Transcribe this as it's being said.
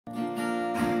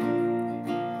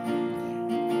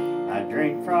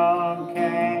drink from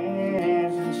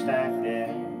cans and stack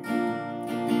them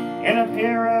in a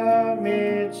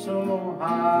pyramid so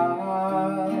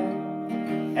high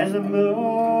as a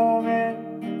movement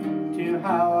to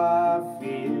how I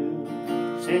feel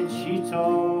since she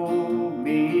told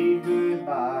me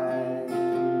goodbye.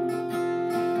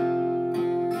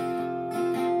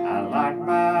 I like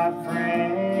my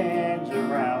friends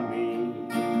around me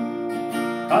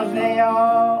 'cause they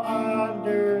all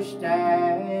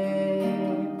understand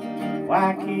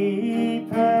why I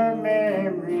keep her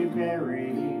memory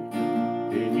buried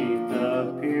beneath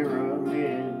the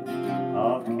pyramid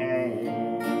of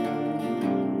cans.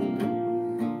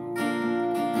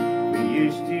 We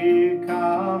used to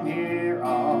come here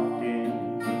often,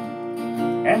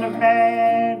 and the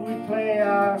band would play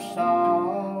our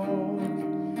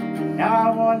songs. Now I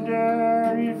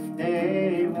wonder if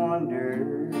they wonder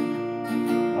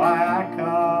why I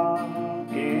come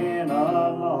in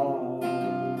alone.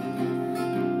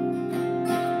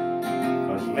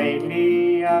 'Cause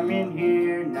lately I'm in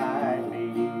here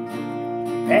nightly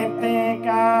and think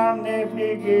I'm their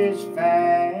biggest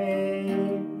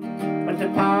fan, but the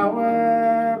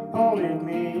power pulling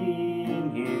me in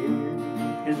here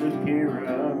is a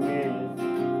pyramid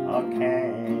of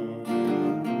cans.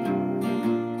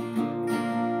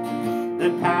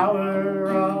 The power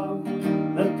of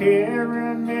the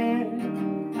pyramid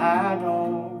I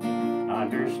don't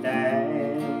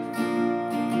understand.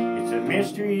 It's a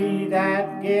mystery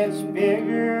that gets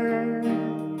bigger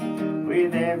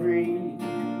with every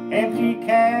empty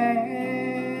can.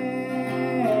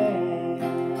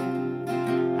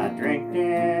 I drink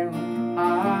them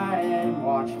high and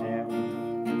watch them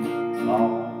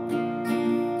fall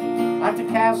like the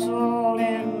castle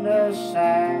in the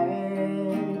sand.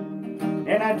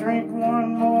 Then I drink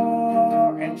one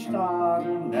more and start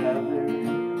another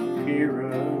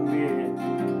pyramid.